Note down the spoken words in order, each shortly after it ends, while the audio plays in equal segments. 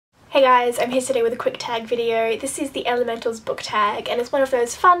Hey guys, I'm here today with a quick tag video. This is the Elementals book tag, and it's one of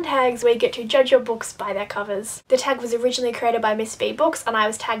those fun tags where you get to judge your books by their covers. The tag was originally created by Miss B Books, and I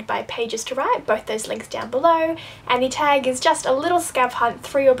was tagged by Pages to Write, both those links down below, and the tag is just a little scav hunt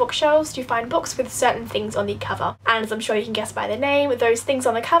through your bookshelves to find books with certain things on the cover. And as I'm sure you can guess by the name, those things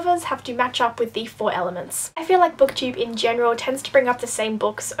on the covers have to match up with the 4 elements. I feel like BookTube in general tends to bring up the same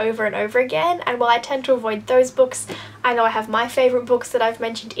books over and over again, and while I tend to avoid those books, I know I have my favourite books that I've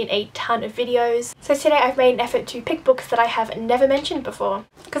mentioned in a ton of videos. So today I've made an effort to pick books that I have never mentioned before,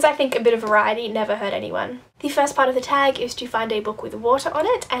 because I think a bit of variety never hurt anyone. The first part of the tag is to find a book with water on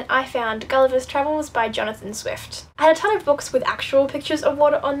it, and I found Gulliver's Travels by Jonathan Swift. I had a ton of books with actual pictures of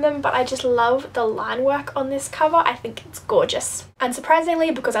water on them, but I just love the line work on this cover. I think it's gorgeous.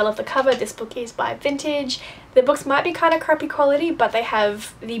 Unsurprisingly, because I love the cover, this book is by Vintage. The books might be kind of crappy quality, but they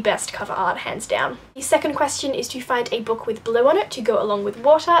have the best cover art, hands down. The second question is to find a book with blue on it to go along with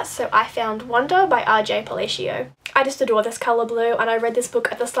water, so I found Wonder by R.J. Palacio. I just adore this colour blue, and I read this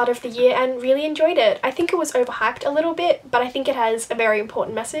book at the start of the year and really enjoyed it. I think it was overhyped a little bit, but I think it has a very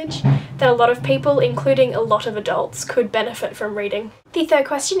important message that a lot of people, including a lot of adults, could benefit from reading. The third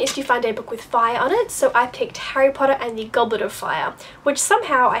question is to find a book with fire on it, so I picked Harry Potter and the Goblet of Fire, which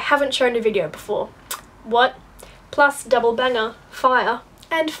somehow I haven't shown a video before. What? Plus double banger, fire,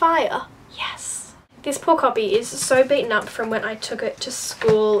 and fire. Yes. This poor copy is so beaten up from when I took it to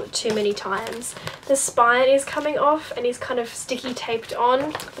school too many times. The spine is coming off and is kind of sticky taped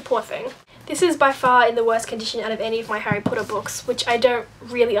on. The poor thing. This is by far in the worst condition out of any of my Harry Potter books, which I don't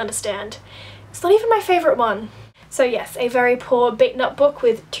really understand. It's not even my favourite one. So yes, a very poor beaten up book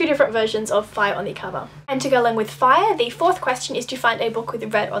with 2 different versions of fire on the cover. And to go along with fire, the fourth question is to find a book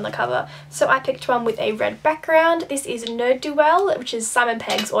with red on the cover. So I picked one with a red background. This is Nerd Duel, which is Simon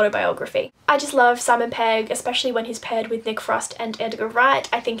Pegg's autobiography. I just love Simon Pegg, especially when he's paired with Nick Frost and Edgar Wright.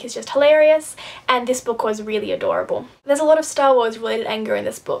 I think he's just hilarious, and this book was really adorable. There's a lot of Star Wars related anger in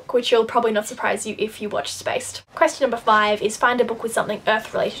this book, which will probably not surprise you if you watch Spaced. Question number 5 is find a book with something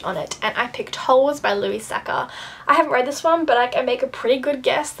Earth related on it, and I picked Holes by Louis Sachar. I haven't read this one, but I can make a pretty good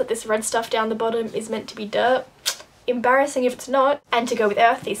guess that this red stuff down the bottom is meant to be dirt. Embarrassing if it's not. And to go with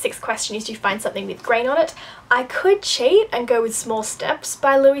Earth, the 6th question is to find something with grain on it. I could cheat and go with Small Steps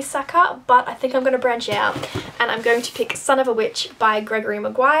by Louis Sachar, but I think I'm going to branch out, and I'm going to pick Son of a Witch by Gregory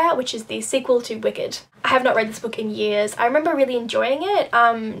Maguire, which is the sequel to Wicked. I have not read this book in years. I remember really enjoying it,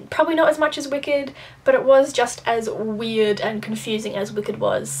 probably not as much as Wicked, but it was just as weird and confusing as Wicked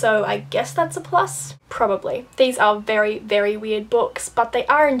was, so I guess that's a plus? Probably. These are very, very weird books, but they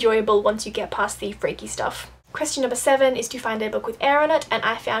are enjoyable once you get past the freaky stuff. Question number 7 is to find a book with air on it, and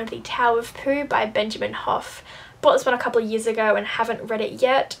I found The Tao of Pooh by Benjamin Hoff. Bought this one a couple of years ago and haven't read it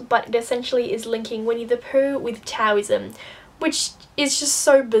yet, but it essentially is linking Winnie the Pooh with Taoism, which is just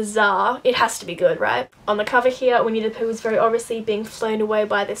so bizarre. It has to be good, right? On the cover here, Winnie the Pooh is very obviously being flown away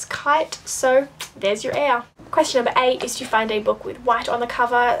by this kite, so there's your air. Question number 8 is to find a book with white on the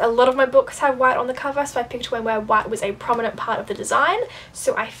cover. A lot of my books have white on the cover, so I picked one where white was a prominent part of the design.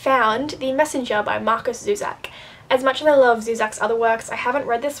 So I found The Messenger by Markus Zusak. As much as I love Zusak's other works, I haven't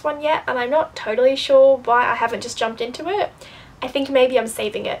read this one yet, and I'm not totally sure why I haven't just jumped into it. I think maybe I'm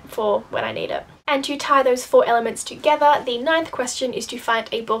saving it for when I need it. And to tie those 4 elements together, the 9th question is to find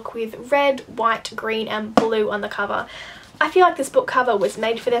a book with red, white, green, and blue on the cover. I feel like this book cover was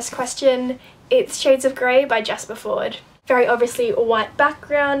made for this question. It's Shades of Grey by Jasper Fforde. Very obviously a white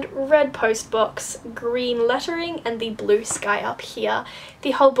background, red postbox, green lettering, and the blue sky up here.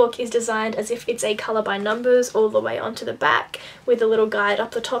 The whole book is designed as if it's a colour by numbers all the way onto the back, with a little guide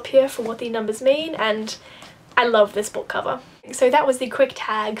up the top here for what the numbers mean, and I love this book cover. So that was the quick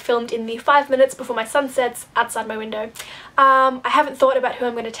tag filmed in the 5 minutes before my sun sets outside my window. I haven't thought about who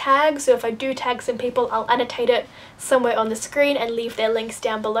I'm going to tag, so if I do tag some people, I'll annotate it somewhere on the screen and leave their links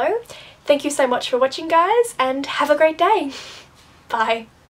down below. Thank you so much for watching, guys, and have a great day. Bye.